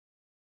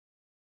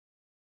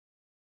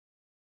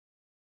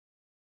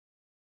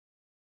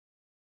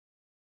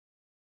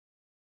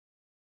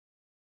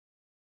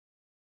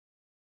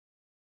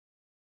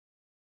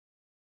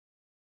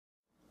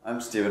I'm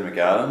Stephen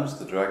McAdams,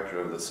 the Director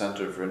of the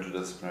Center for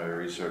Interdisciplinary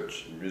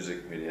Research in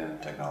Music, Media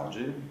and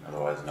Technology,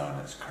 otherwise known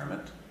as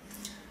CIRMMT.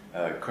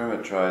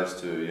 CIRMMT tries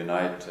to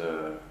unite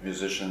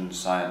musicians,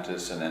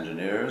 scientists and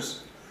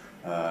engineers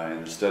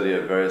in the study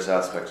of various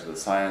aspects of the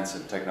science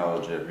and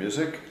technology of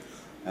music,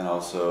 and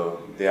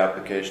also the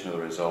application of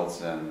the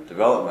results and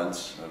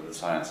developments of the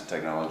science and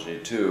technology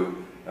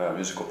to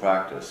musical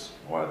practice,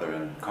 whether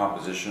in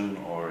composition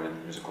or in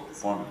musical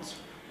performance.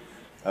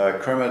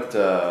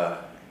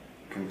 CIRMMT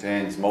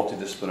contains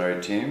multidisciplinary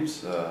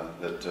teams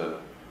that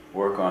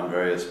work on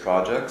various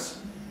projects,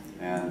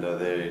 and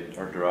they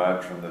are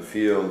derived from the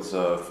fields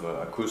of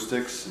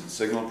acoustics and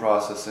signal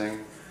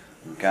processing,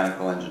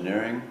 mechanical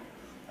engineering,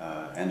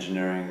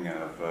 engineering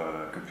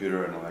of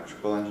computer and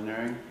electrical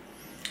engineering,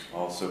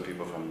 also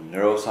people from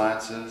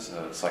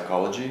neurosciences,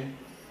 psychology,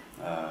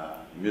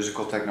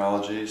 musical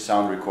technology,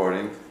 sound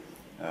recording,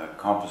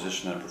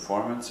 composition and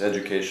performance,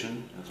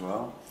 education as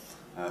well,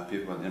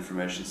 people in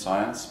information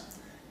science.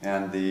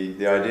 And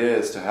the idea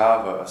is to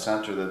have a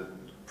center that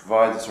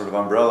provides a sort of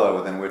umbrella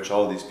within which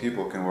all these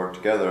people can work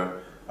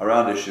together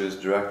around issues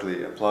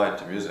directly applied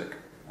to music.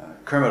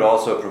 CIRMMT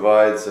also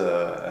provides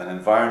an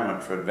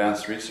environment for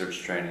advanced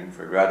research training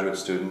for graduate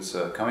students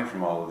coming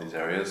from all of these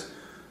areas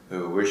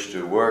who wish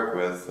to work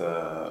with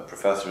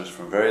professors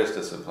from various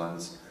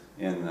disciplines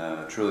in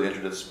truly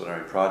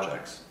interdisciplinary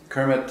projects.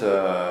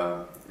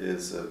 CIRMMT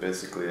is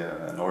basically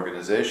an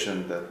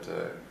organization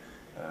that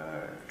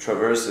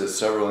traverses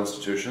several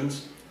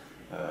institutions.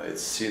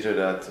 It's seated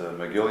at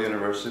McGill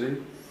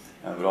University,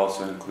 but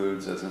also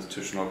includes as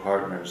institutional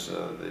partners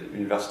the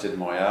Université de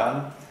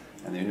Montréal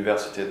and the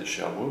Université de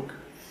Sherbrooke.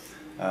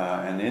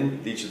 And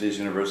in each of these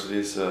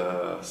universities,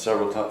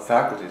 several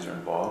faculties are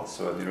involved.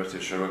 So at the University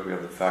of Sherbrooke, we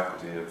have the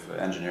Faculty of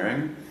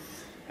Engineering.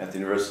 At the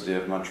University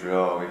of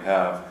Montreal, we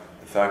have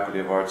the Faculty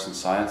of Arts and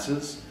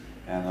Sciences,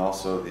 and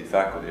also the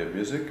Faculty of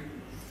Music.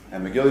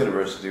 At McGill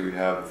University, we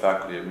have the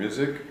Faculty of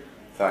Music,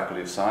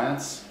 Faculty of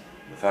Science,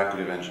 the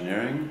Faculty of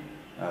Engineering,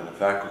 the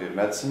Faculty of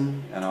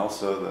Medicine, and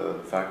also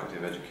the Faculty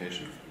of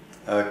Education.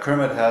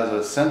 CIRMMT has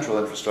a central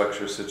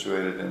infrastructure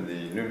situated in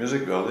the new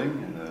music building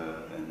in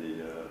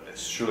the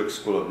Schulich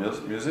School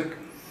of Music.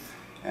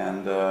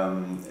 And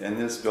in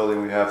this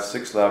building we have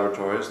 6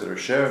 laboratories that are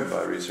shared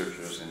by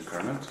researchers in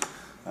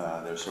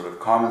CIRMMT. They're sort of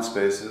common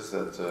spaces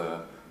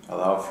that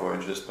allow for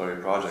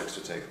interdisciplinary projects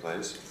to take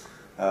place.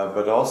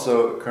 But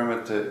also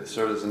CIRMMT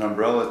serves as an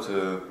umbrella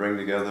to bring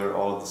together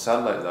all of the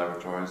satellite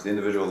laboratories, the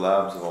individual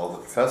labs of all the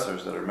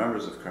professors that are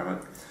members of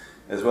CIRMMT,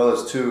 as well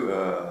as 2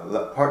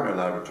 partner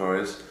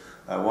laboratories,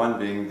 one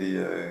being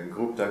the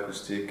Groupe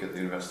d'Acoustique at the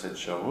Université de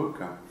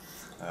Sherbrooke,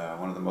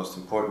 one of the most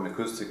important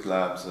acoustic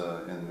labs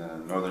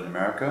in Northern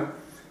America,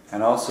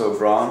 and also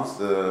BRAHMS,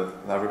 the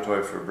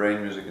Laboratory for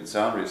Brain, Music and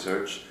Sound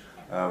Research,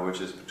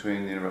 which is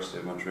between the University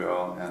of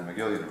Montreal and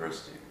McGill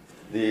University.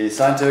 The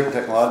scientific and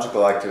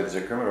technological activities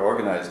at CIRMMT are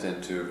organized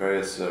into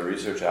various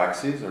research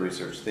axes or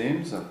research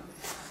themes.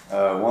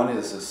 One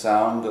is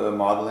sound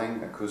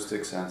modeling,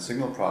 acoustics and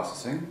signal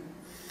processing.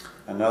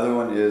 Another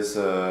one is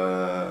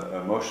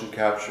motion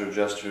capture,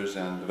 gestures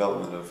and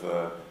development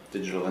of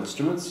digital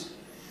instruments.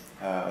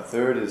 A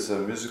third is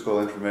musical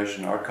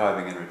information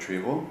archiving and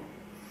retrieval.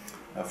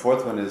 A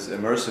fourth one is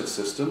immersive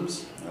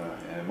systems,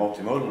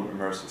 multimodal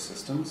immersive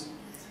systems.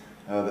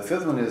 The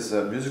fifth one is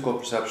musical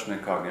perception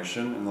and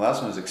cognition, and the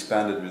last one is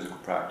expanded musical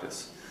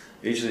practice.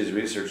 Each of these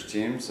research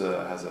teams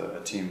has a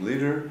team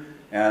leader,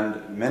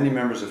 and many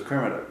members of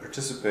CIRMMT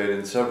participate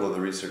in several of the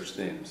research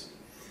themes.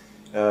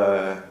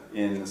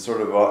 In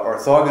sort of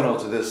orthogonal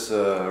to this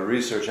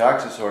research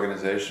axis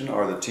organization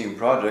are the team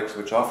projects,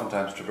 which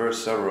oftentimes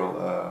traverse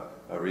several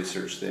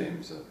research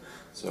themes.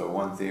 So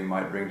one theme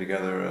might bring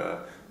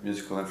together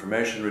musical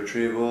information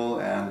retrieval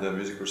and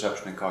music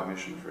perception and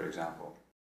cognition, for example.